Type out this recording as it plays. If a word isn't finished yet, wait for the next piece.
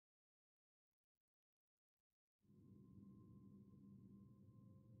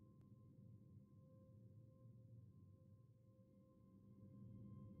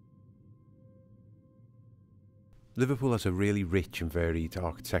Liverpool has a really rich and varied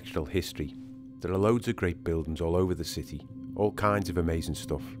architectural history. There are loads of great buildings all over the city, all kinds of amazing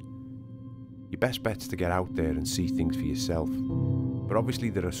stuff. Your best bet's to get out there and see things for yourself. But obviously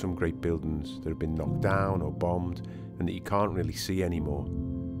there are some great buildings that have been knocked down or bombed and that you can't really see anymore.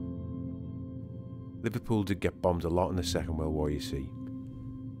 Liverpool did get bombed a lot in the Second World War, you see.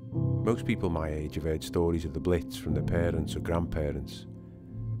 Most people my age have heard stories of the Blitz from their parents or grandparents.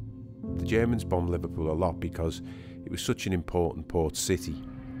 The Germans bombed Liverpool a lot because it was such an important port city.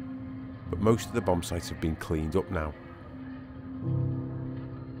 But most of the bomb sites have been cleaned up now.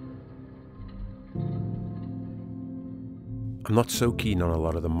 I'm not so keen on a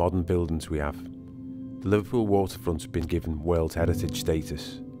lot of the modern buildings we have. The Liverpool waterfront's been given World Heritage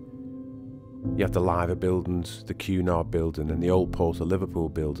status. You have the Liver buildings, the Cunard building and the old Port of Liverpool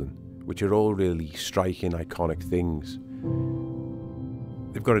building, which are all really striking, iconic things.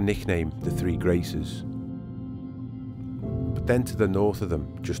 They've got a nickname, the Three Graces. But then to the north of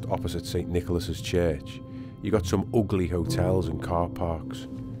them, just opposite St Nicholas's Church, you got some ugly hotels and car parks.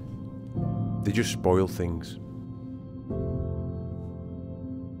 They just spoil things.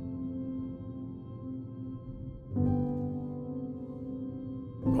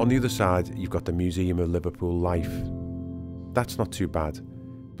 On the other side, you've got the Museum of Liverpool Life. That's not too bad,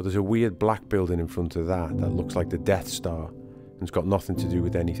 but there's a weird black building in front of that looks like the Death Star, and it's got nothing to do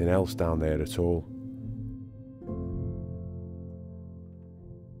with anything else down there at all.